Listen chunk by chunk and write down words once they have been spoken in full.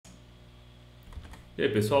E aí,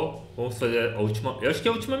 pessoal, vamos fazer a última. Eu acho que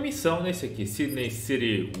é a última missão nesse aqui, Sydney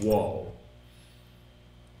City Wall.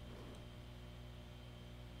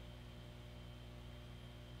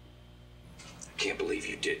 Can't believe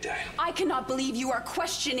you did that. I cannot believe you are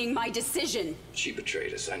questioning my decision. She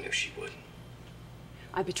betrayed us. I knew she would.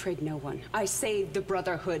 I betrayed no one. I saved the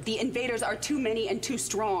Brotherhood. The invaders are too many and too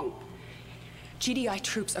strong. GDI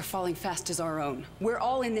troops are falling fast as our own. We're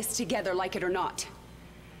all in this together, like it or not.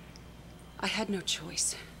 I had no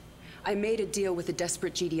choice. I made a deal with a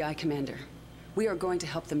desperate GDI commander. We are going to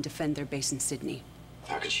help them defend their base in Sydney.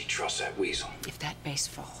 How could she trust that weasel? If that base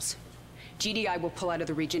falls, GDI will pull out of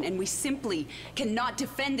the region, and we simply cannot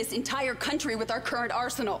defend this entire country with our current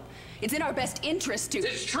arsenal. It's in our best interest to—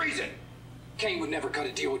 It's treason! Kane would never cut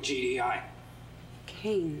a deal with GDI.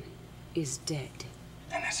 Kane is dead.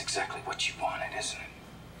 And that's exactly what you wanted, isn't it?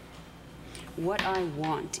 What I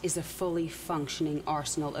want is a fully functioning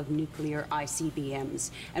arsenal of nuclear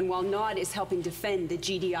ICBMs. And while Nod is helping defend the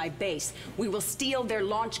GDI base, we will steal their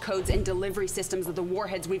launch codes and delivery systems of the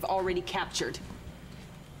warheads we've already captured.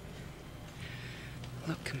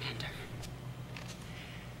 Look, Commander.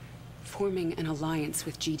 Forming an alliance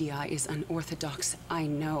with GDI is unorthodox, I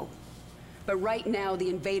know. But right now, the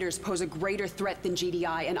invaders pose a greater threat than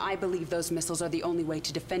GDI, and I believe those missiles are the only way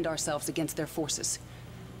to defend ourselves against their forces.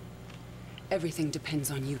 Everything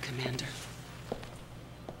depends on you, Commander.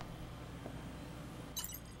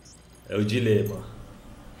 É o dilema.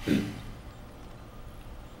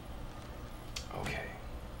 Okay,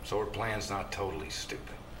 so her plan's not totally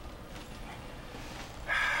stupid.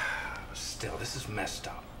 Still, this is messed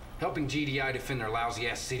up. Helping GDI defend their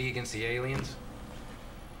lousy-ass city against the aliens?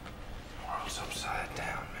 World's upside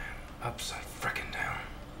down, man. Upside frickin' down.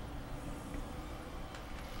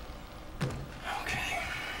 Okay.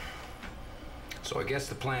 So I guess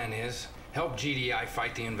the plan is help GDI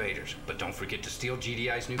fight the invaders, but don't forget to steal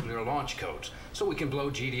GDI's nuclear launch codes so we can blow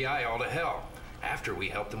GDI all to hell after we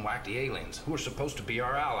help them whack the aliens, who are supposed to be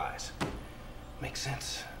our allies. Makes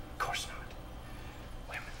sense? Of course not.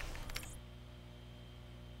 Wait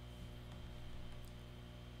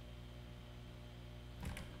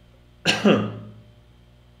a minute.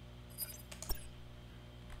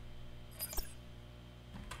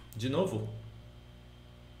 De novo?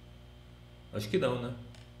 Acho que não, né?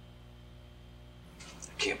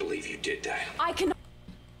 I can't believe you did that. I cannot—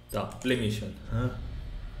 Tá, play mission.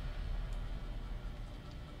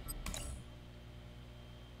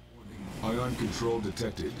 Ion control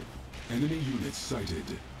detected. Enemy units sighted.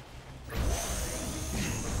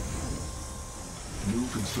 New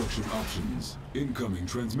construction options. Incoming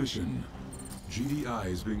transmission. GDI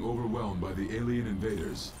is being overwhelmed by the alien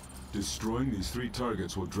invaders. Destroying these 3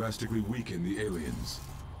 targets will drastically weaken the aliens.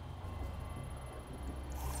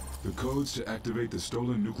 The codes to activate the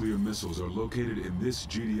stolen nuclear missiles are located in this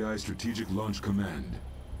GDI Strategic Launch Command.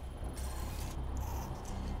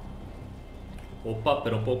 Opa,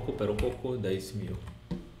 pera um pouco, 10.000.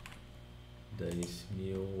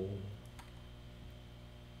 10.000.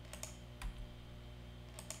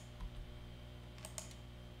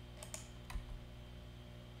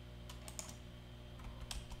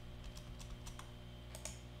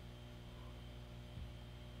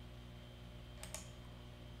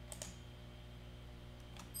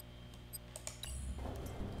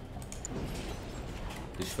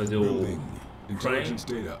 Deixa eu fazer o Building. Intelligence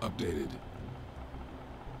data updated.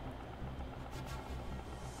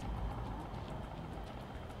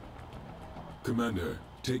 Commander,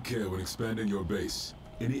 take care when expanding your base.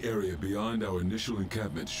 Any area beyond our initial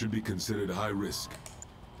encampment should be considered high risk.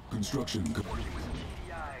 Construction. Working with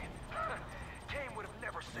GDI. Kane would have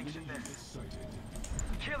never sanctioned this.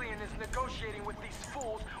 Killian is negotiating with these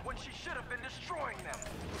fools when she should have been destroying them.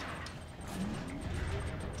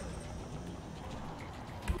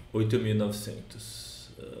 8.900.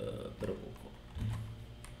 Pera um pouco.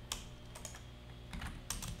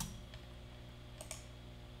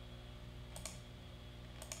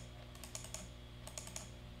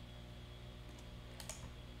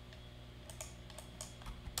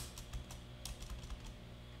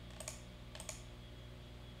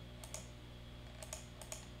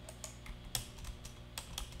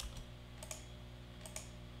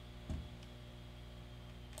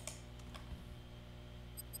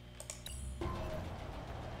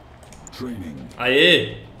 Training.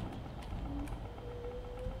 Aê!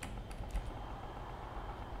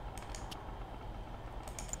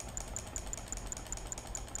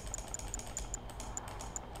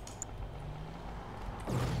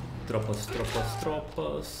 Tropas.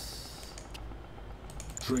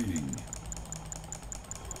 Training.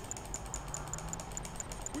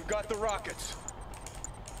 We've got the rockets.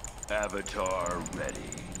 Avatar ready.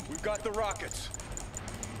 We've got the rockets.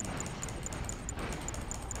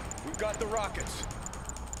 We've got the rockets.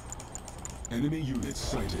 Enemy units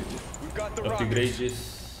sighted. We've got the rockets.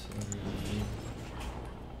 Upgrades.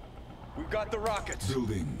 We've got the rockets.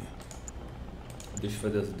 Building. Deixa eu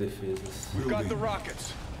fazer as defesas. We've got the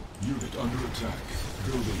rockets. Unit under attack.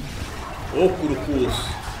 Building. Ô, Curupus!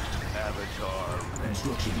 Avatar ready.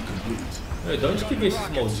 Construction complete. De onde que vem esses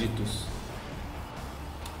malditos?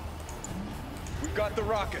 We've got the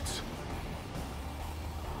rockets.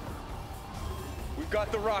 We've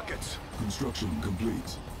got the rockets. Construction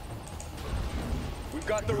complete. We've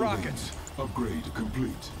got the Building. rockets. Upgrade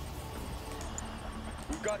complete.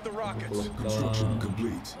 We've got the Vou rockets. Construction colocar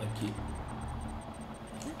complete. aqui.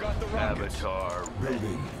 We've got the rockets. Avatar ready.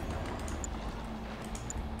 Building.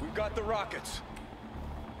 We've got the rockets.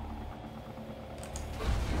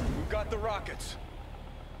 We've got the rockets.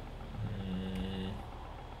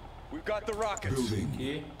 We've got the rockets. Building.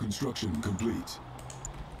 Aqui. Construction complete.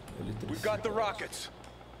 We've got the rockets.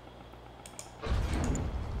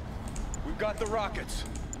 We've got the rockets.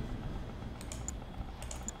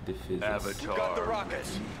 Defesas. We've got the Avatar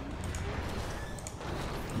rockets. ready.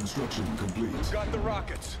 Construction complete. We've got the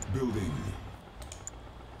rockets. Building.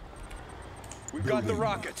 We've got the Building.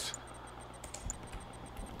 rockets.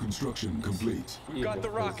 Construction complete. We've got the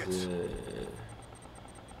rockets.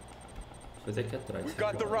 Fazer aqui atrás. We've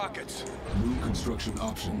got the rockets. New construction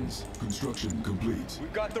options. Construction complete.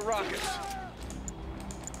 We've got the rockets.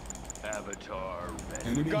 Avatar ready.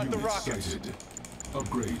 Enemy got the units rockets. sighted.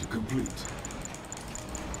 Upgrade complete.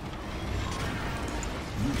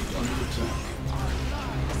 Unit under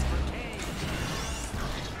attack.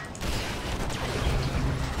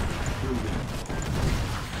 Building.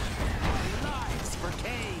 Lives for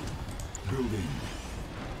Kane. Building.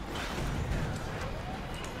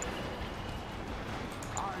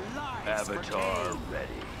 Our lives for Avatar Kane.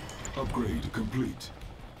 ready. Upgrade complete.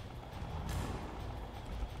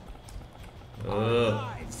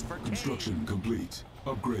 Lives for Kane. Construction complete.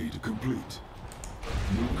 Upgrade complete.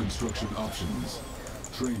 New construction options.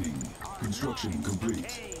 Training. Construction complete.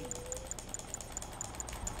 Kane.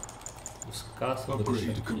 Os caças vou deixar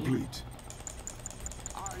Upgrade aqui. complete.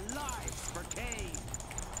 Our lives for Kane.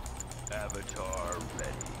 Avatar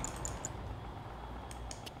ready.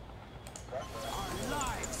 Our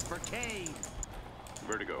lives for Kane.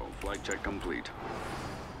 Vertigo, flight check complete.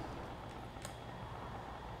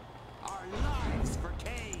 Our lives for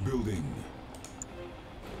Kane. Building.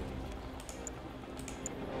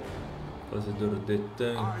 Fazedor de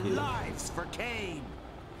Our tanque. lives for Kane.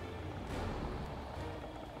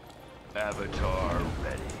 Avatar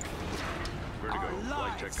ready. Vertigo, Our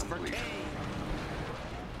flight check lives for complete. Kane.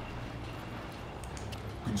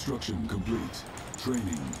 Construction complete.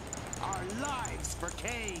 Training. Our lives for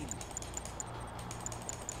Kane.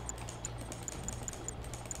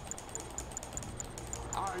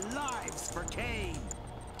 Our lives for Kane.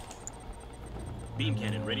 Beam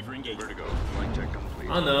cannon ready for engagement. Vertigo, flight check complete.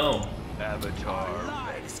 Ah não! Avatar Our ready.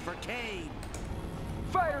 lives for Kane.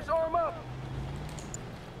 Fighters, arm up!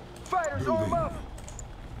 Fighters, arm Building. up!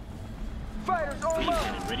 Fighters, arm Beam up!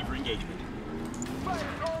 cannon ready for engagement.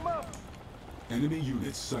 Fighters, arm up! Enemy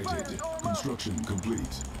units sighted. Construction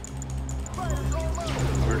complete. Fighters, arm up!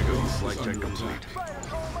 Vertigo, Base flight is check under complete. attack.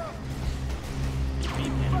 Fighters, arm up!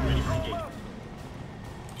 Beam cannon ready for engagement.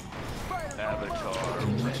 Fighters, arm up! Avatar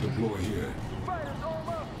Cannot deploy here. Fighters, arm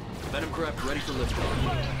up! Venom craft ready for liftoff.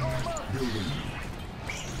 Fighters, arm up! Building.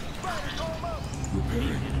 Fighters, arm up!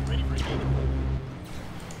 Repairing. Cannon ready for engagement.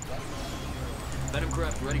 Venom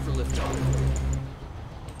craft ready for liftoff.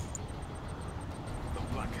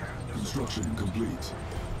 Construction complete.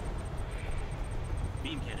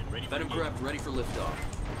 Beam cannon ready for Venom engagement. craft ready for liftoff.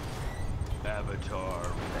 Avatar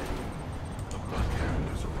ready.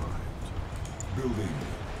 Building.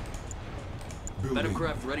 Venom Building.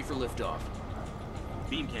 craft ready for liftoff.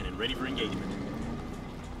 Beam cannon ready for engagement.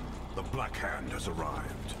 The Black Hand has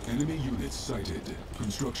arrived. Enemy units sighted.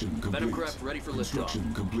 Construction complete. Venom craft ready for liftoff.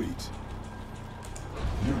 Construction complete.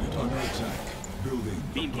 Unit under attack. Building.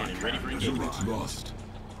 Beam cannon ready for engagement. Unit lost.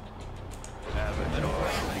 Venom Avatar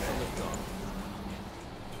craft ready for liftoff.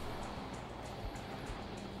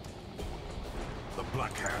 The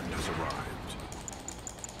Black Hand has arrived.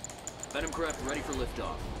 Venom craft ready for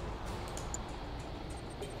liftoff.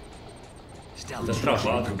 Stealth Tá troops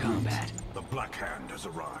travado. for combat. The Black Hand has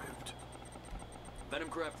arrived. Venom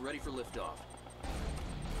craft ready for liftoff.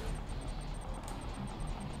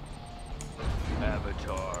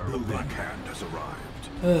 Avatar The Black Hand has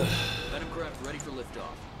arrived. Venom craft ready for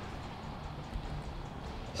liftoff.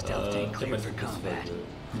 Stealth Tem tank clear mais for o que se combat. fazer.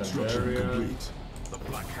 Construction Tiberium. complete. The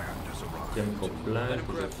Black Hand Chemical plant, Venom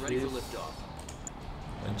eu já craft ready for fiz. liftoff.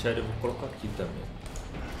 Antiaéreo eu vou colocar aqui também.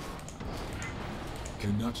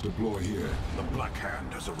 Cannot deploy here. The Black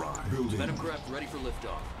Hand has arrived. Building. Venom craft ready for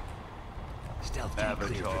liftoff. Stealth tank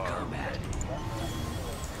cleared for Avatar combat.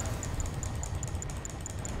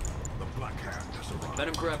 The Black Hand has arrived.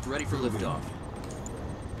 Venom craft ready for liftoff.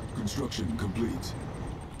 Construction complete.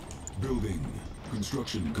 Building.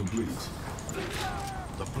 Construction complete.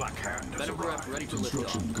 The Black Hand has Venom craft arrived. ready for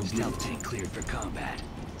Construction liftoff. complete. Stealth tank cleared for combat.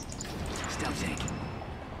 Stealth tank.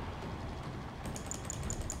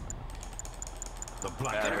 The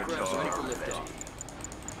Black Venom Hand craft has ready for arrived. liftoff.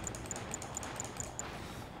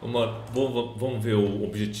 Vamos ver o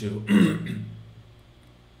objetivo.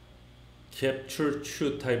 Capture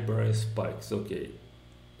 2 Tiberium Spikes, ok.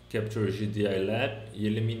 Capture GDI Lab e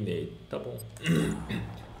Eliminate, tá bom.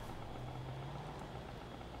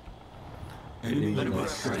 Enemy Venom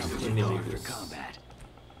units craft ready sighted. for Cleared for inimigos. combat.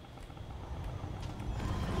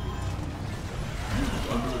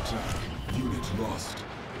 Under attack. Unit lost.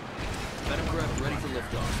 Venom craft ready for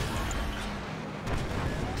liftoff.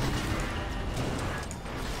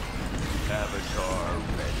 Avatar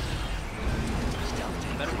ready. Stealth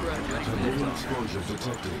tank Venom craft ready for Tiberium liftoff. exposure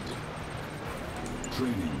detected.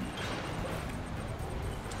 Training.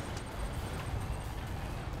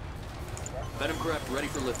 Venom craft ready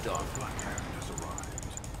for liftoff. Black Hand has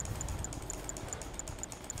arrived.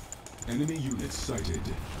 Enemy units sighted.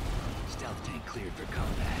 Stealth tank cleared for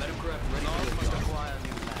combat. Venom craft ready for liftoff.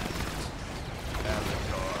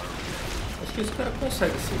 Avatar. Acho que esse cara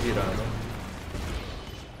consegue se virar, né?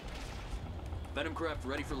 Venom craft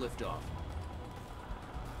ready for liftoff.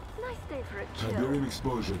 Nice day for a Tiberium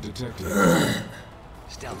exposure detected.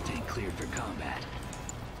 Stealth tank cleared for combat.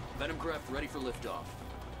 Venom craft ready for liftoff.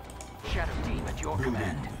 Shadow Team at your Building.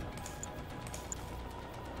 command.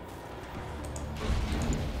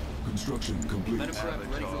 Construction complete. Venom craft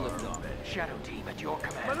ready for liftoff. Shadow Team at your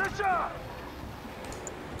command. Militia!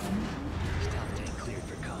 Stealth tank cleared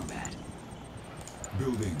for combat.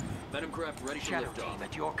 Building. Venom craft ready for Shadow liftoff. Team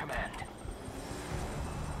at your command.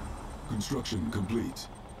 Construction complete.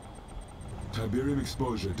 Tiberium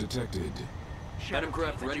exposure detected. Shadow Venom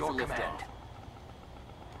craft Team at ready your for command. liftoff.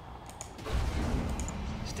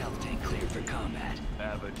 Stealth tank cleared for combat.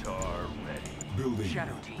 Avatar ready. Building.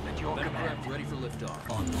 Shadow Team at your Venom command. craft ready for liftoff.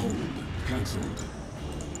 On hold. Cancelled.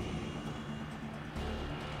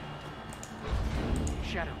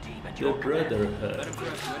 Shadow Team at The your command. Brotherhood. Venom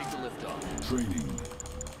craft ready for liftoff. Training.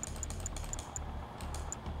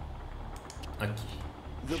 Aqui.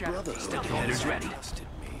 The Shadow Team Brotherhood headers ready. trusted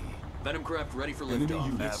me. Venom craft ready for Enemy liftoff.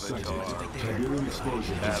 units sighted. Avatar. Tiberium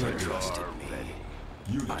exposure detected. Avatar ready.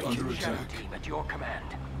 Unit under Shadow attack. Team at your command.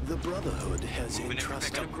 The Brotherhood has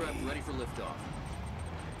entrusted Venom me. craft ready for liftoff.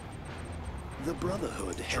 The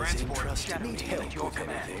Brotherhood has Transport entrusted Shadow me Team help at your with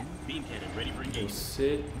command. anything. Beam cannon ready for engagement.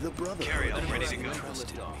 Você, The Brotherhood Carrier has ready to go.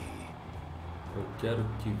 entrusted me. eu quero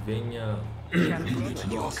que venha Shadow Team Unit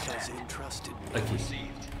at your lost. Has command. entrusted me.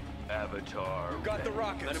 aqui. Avatar ready. Venom Venom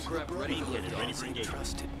craft ready for craft ready liftoff. for engagement.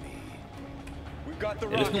 Entrusted me.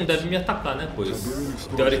 Eles não devem me atacar, né? Pois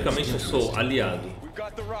teoricamente eu sou aliado.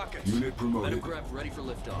 Unit Venom promoted. craft ready for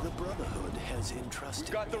liftoff. The Brotherhood has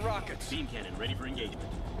entrusted me. Beam cannon ready for engagement.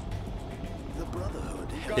 The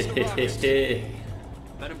Brotherhood has Hehehehe.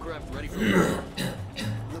 Venom craft ready for liftoff.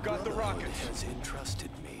 The Brotherhood has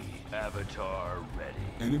entrusted me. Avatar ready.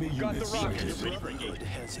 Enemy units sighted. The Brotherhood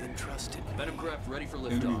has entrusted me. Venom craft ready for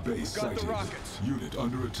Enemy liftoff. base sighted. Unit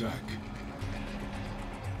under attack.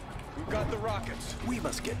 We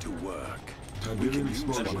must get to work. Tiberium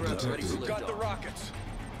exposure Venom craft ready for detected. liftoff.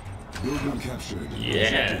 Building captured. Yeah.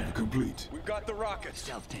 Objective complete.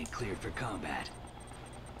 Stealth tank cleared for combat.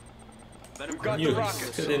 Venom craft ready Nukes.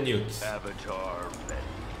 for Cadê liftoff. nukes? Avatar ready.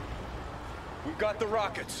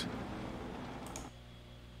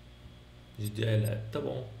 GDI Lab, tá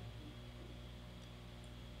bom.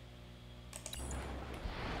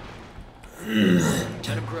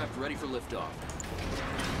 Venom craft ready for liftoff.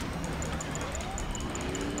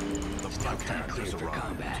 Stealth tank cleared for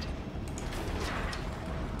combat.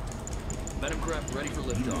 Venom craft ready for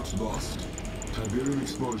liftoff. Units lost. Tiberium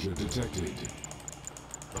exposure detected.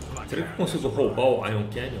 Será que eu consigo roubar o Ion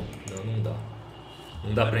Canyon? Não, não dá.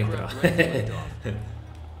 Não dá pra Venom entrar. craft ready for liftoff.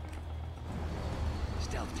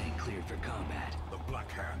 Stealth tank cleared for combat. The Black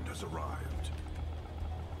Hand has arrived.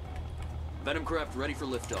 Venom craft ready for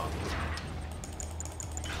liftoff.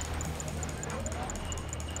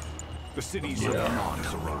 The city's Yeah. command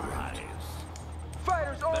has arrived.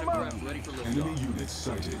 Fighters arm Venom up! craft ready for Enemy liftoff. units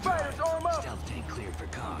sighted. Fighters arm up! Stealth tank cleared for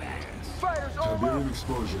combat. Fighters arm Tiberium up!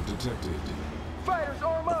 exposure detected. Fighters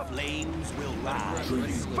arm up! flames will rise.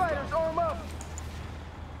 Fighters, arm up!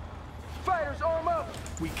 Fighters, arm up!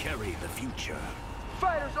 We carry the future.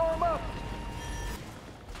 Fighters, arm up!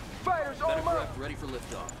 Fighters, arm up! Venomcraft ready for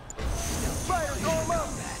liftoff. Fighters, arm up!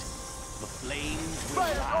 The flames will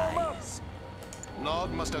Fighters, arm up! rise.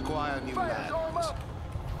 Log must acquire new Fighters, arm lands. up!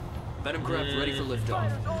 Venomcraft ready for liftoff.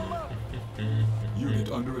 Fighters, arm up!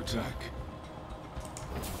 Unit under attack.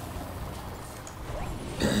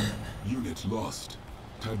 Unit lost.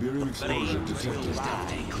 Tiberium explosion detected.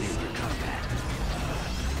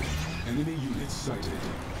 Enemy units sighted.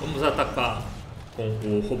 Vamos atacar com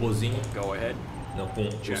o robozinho. Go ahead. Não, com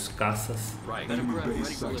os caças. Right. Enemy Venomcraft ready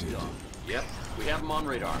base for sighted. liftoff. Yep, we have them on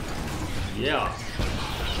radar. Yeah.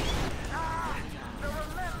 They're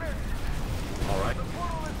relentless! All right. The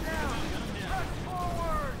portal is down! Press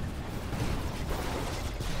forward!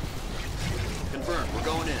 Confirmed. We're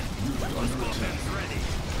going in. Unit under attack.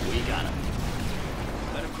 We got him.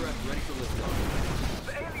 Venomcraft ready for liftoff.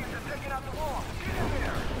 The aliens are taking out the wall! Get in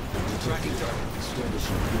there! Tracking target.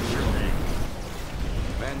 Establishing visual.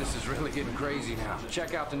 Man, this is really getting crazy now.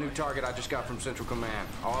 Check out the new target I just got from Central Command.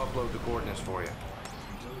 I'll upload the coordinates for you.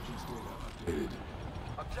 Intelligence data updated.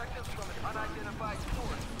 Objectives from an unidentified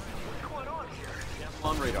source. What's going on here? We have them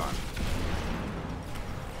on radar.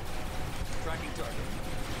 Tracking target.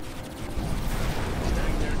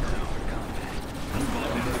 Standing there now.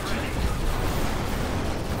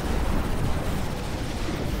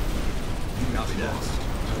 Copy that.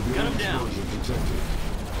 Gun him down. Explosion detected.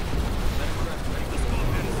 Venomcraft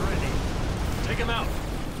ready. Take him out.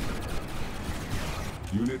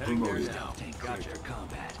 Unit Heading there promoted. now. Gotcha.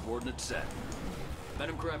 Combat. Coordinates set.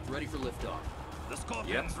 Venomcraft ready for liftoff. The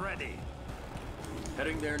Scorpion's ready.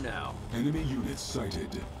 Heading there now. Enemy units sighted.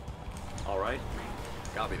 All right.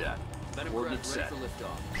 Copy that. Coordinates ready for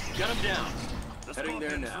liftoff. Got him down. Heading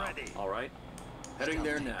there now. All right. Heading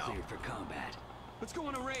there now. Cleared for combat. Let's go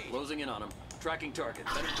on a raid. Closing in on him. Tracking target.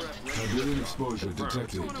 Venomcraft ready for Tiberium liftoff. exposure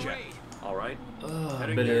detected. Check. All right. Ah,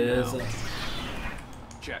 Heading there now. beleza.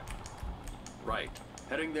 Check. Right.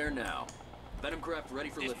 Heading there now. Venomcraft ready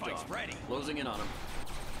for liftoff. ready. Closing in on him.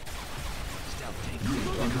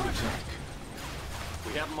 Unit under attack.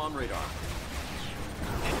 We have him on radar.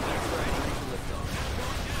 Venomcraft ready for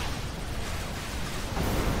liftoff.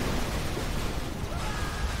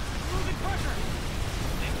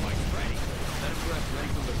 Venomcraft ready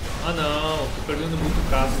for liftoff. Ah não, tô perdendo muito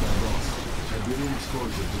caça. Tiberium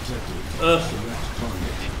exposure detected. Ah. Select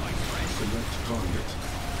target. Select target.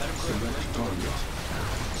 Select target.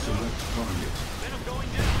 Select target.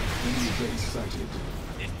 Enemy base sighted.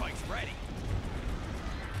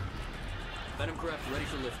 Venomcraft ready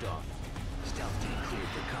for liftoff. Stealth tank cleared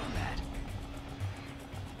for combat.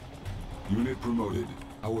 Unit promoted.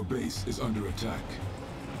 Our base is under attack.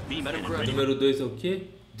 Venomcraft Número 2 é o quê?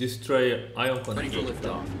 Destroyer Ion ready for Connector.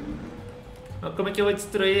 liftoff. Ah, como é que eu vou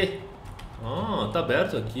destruir? Ah, tá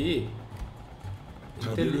aberto aqui.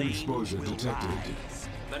 Tiberium exposure detected.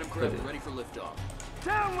 Venomcraft ready for liftoff.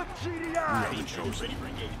 Down with GDI! Beam shows ready for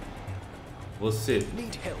engagement. Você.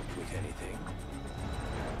 Need help with anything?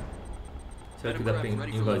 Será que dá pra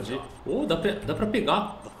invadir? Oh, dá pra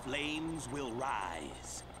pegar. The flames will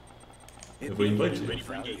rise. Eu vou invadir. Ready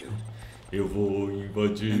for engagement. Eu vou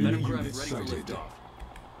invadir. Enemy Venomcraft units ready for sighted. liftoff.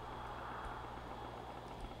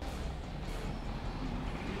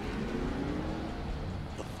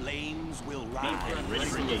 The flames will Venomcraft rise. ready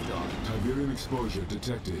for liftoff. Tiberium exposure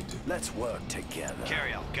detected. Let's work together.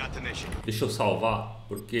 Carriel, got the mission. Deixa eu salvar,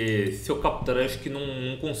 porque se eu capturar acho que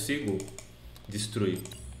não consigo destruir.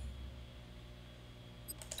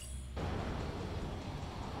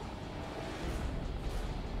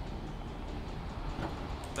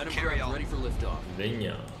 Venomcraft ready for liftoff.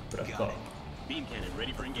 Venha pra cá. Beam cannon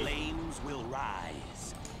ready for engagement. Flames will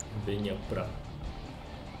rise. Venha pra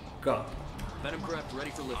cá. Venomcraft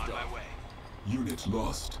ready for liftoff. Unit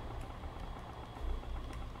lost.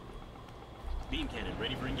 Beam cannon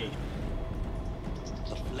ready for engagement.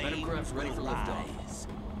 The flames Venomcraft ready will for liftoff. rise.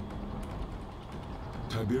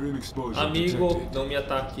 Tiberium exposure Amigo, detected. não me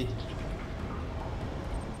ataque.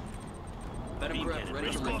 Venomcraft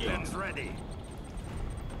ready for liftoff. ready.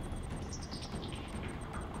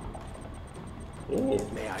 Oh,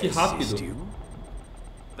 que rápido.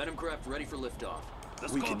 Venomcraft ready for liftoff.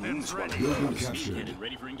 We can use one of Building those. Beam captured. cannon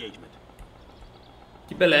ready for engagement.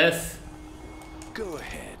 Que beleza. Go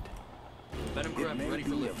ahead. It Venomcraft may ready for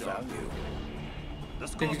be of liftoff. value.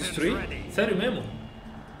 Tem que destruir? Sério mesmo?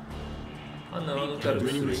 Ah não, eu não quero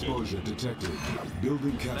Tiberium destruir. exposure detected.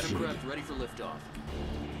 Building captured. Venomcraft ready for liftoff.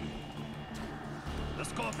 The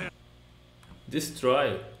Scorpion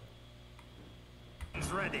Destroy.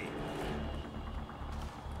 is ready.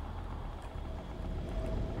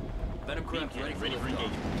 Venom craft ready for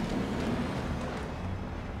engagement.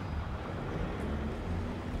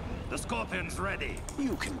 The Scorpion's ready.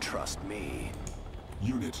 You can trust me.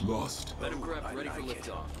 Unit lost. Venom craft ready for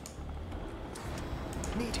liftoff.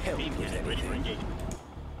 Need help Beam with cannon ready for anything? engagement.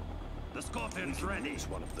 The Scorpion's ready. Use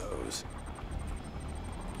one of those.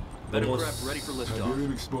 Venom craft ready for liftoff.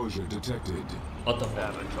 Tiberium exposure detected. What the fuck?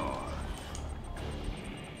 Avatar.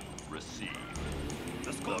 Receive.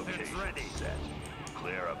 The Scorpion's ready. Set.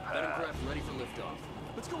 Clear a path. Venom craft ready for liftoff.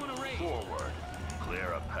 Let's go on a raid. Forward.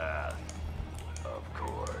 Clear a path. Of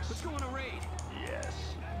course. Let's go on a raid.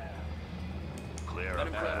 Yes. Clear a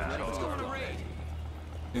Venom craft ready for path. liftoff.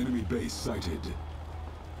 Enemy base sighted.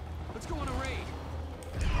 Let's go on a raid.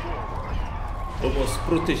 Vamos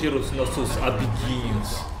proteger os nossos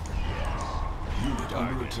amiguinhos. Unit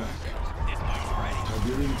under attack.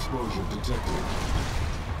 Tiberium exposure detected.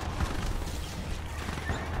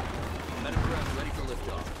 Venom craft ready for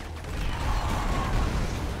liftoff.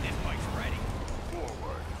 This bike's ready.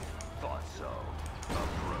 Forward. Thought so.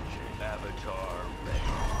 Approaching. Avatar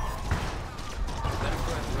ready. Venom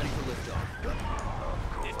craft ready for liftoff. Of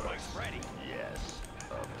course. This bike's ready. Yes.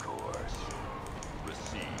 Of course.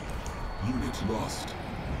 Receive. Unit lost.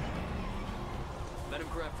 Venom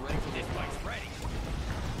craft ready for This bike's ready.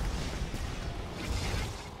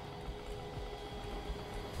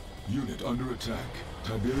 Unit under attack.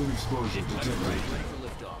 Tiberium exposure detected. ready for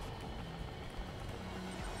liftoff.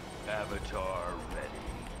 Avatar ready.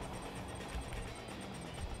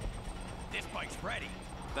 This bike's ready.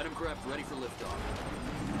 Venom craft ready for liftoff.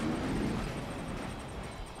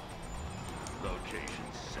 Location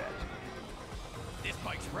set. This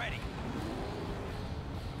bike's ready.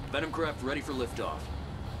 Venom craft ready for liftoff.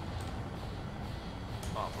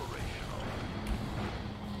 Operational.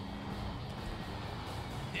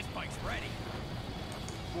 This bike's ready.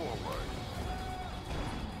 Forward.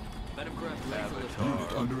 Venom craft ready for liftoff.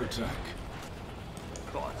 Unit under attack.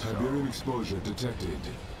 Thought so. Tiberium exposure detected.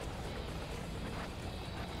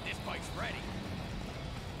 This bike's ready.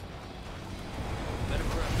 Venom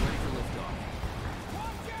craft ready for liftoff.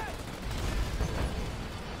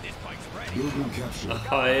 This bike's ready. Building captured.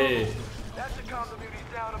 Aê! That should calm the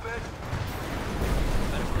muties down a bit.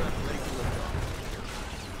 Venom craft ready for liftoff.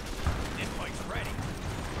 This bike's ready.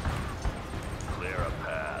 Clear a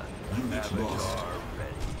path. Unit Avatar lost.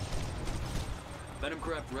 ready. Venom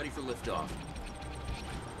craft ready for liftoff.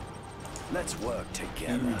 Let's work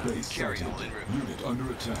together. Enemy base Carry sighted. on en route. Unit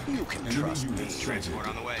under attack. You can Enemy trust unit me. sighted. Transport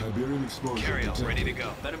on the way. Tiberium exposure Carry on, detected. ready to go.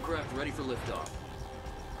 Venom craft ready for liftoff.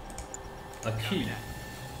 Aqui.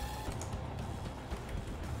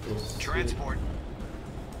 Transport.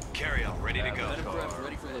 Carry on, ready to go. Venom craft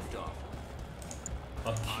ready for liftoff.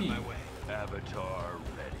 Aqui. way. Avatar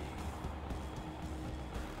ready.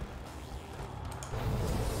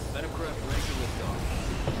 Venom craft ready for liftoff.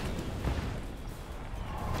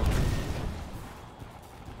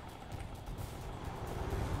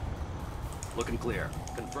 Looking clear.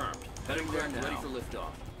 Confirmed. Venom craft ready for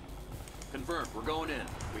liftoff. Confirmed. We're going in.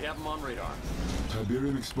 We have them on radar.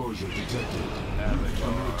 Tiberium exposure detected. Unit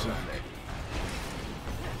under attack.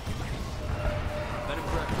 Venom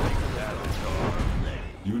craft ready for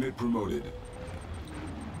liftoff. Unit promoted.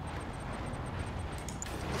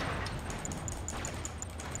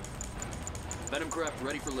 Venom craft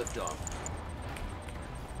ready for liftoff.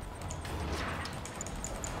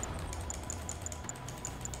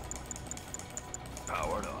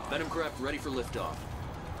 Powered on. Venom craft ready for liftoff.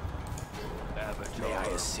 Avatar. May I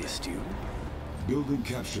assist you? Building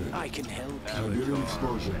captured. I can help. Tiberium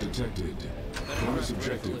exposure detected. Bonus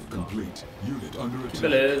objective complete. Unit under attack.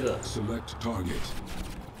 Beleza. Select target.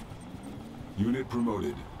 Unit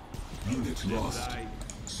promoted. Unit lost.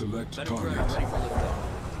 Select Venom craft ready target. for liftoff.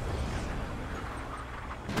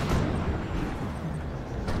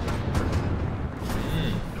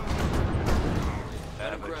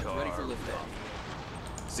 Venom craft ready for liftoff.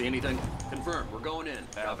 See anything? Confirmed. We're going in.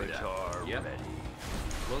 Copy that. Avatar Yep. ready.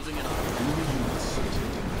 Closing in on. Enemy unit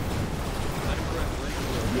sighted. Venom craft ready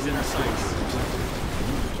for liftoff. He's in our sights. Detected.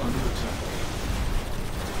 Unit under attack.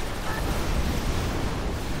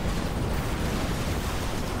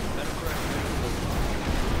 Venom craft ready for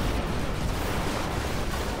liftoff.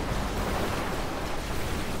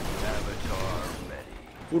 Avatar ready.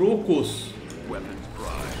 Purucos. Weapons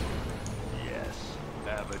prime. Yes.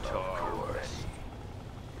 Avatar ready.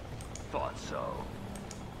 Thought so.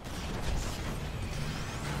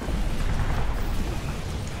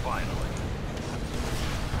 Finally.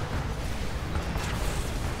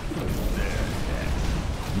 There, next.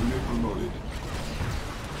 Unit promoted.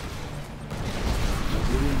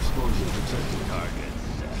 Tiberium exposure detected. Target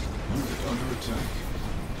set. Unit under attack.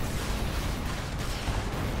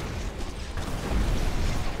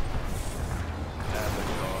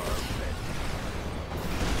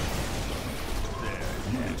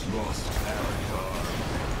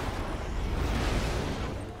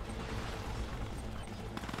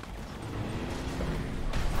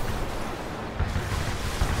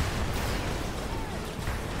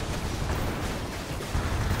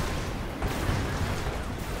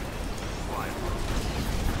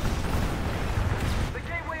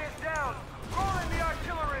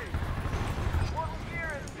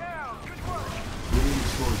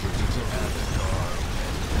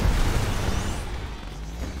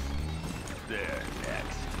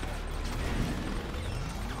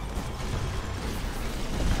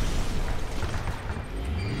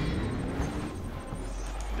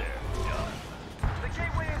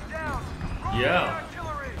 Yeah.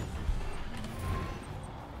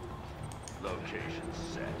 Location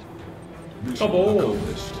set. Mission Acabou.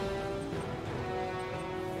 accomplished.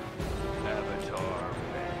 Avatar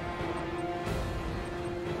ready.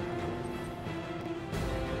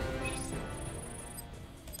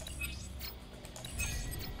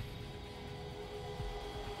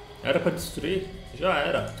 Era pra destruir? Já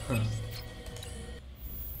era.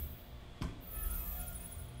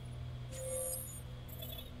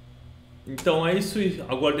 Então é isso e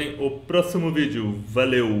aguardem o próximo vídeo.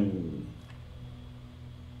 Valeu!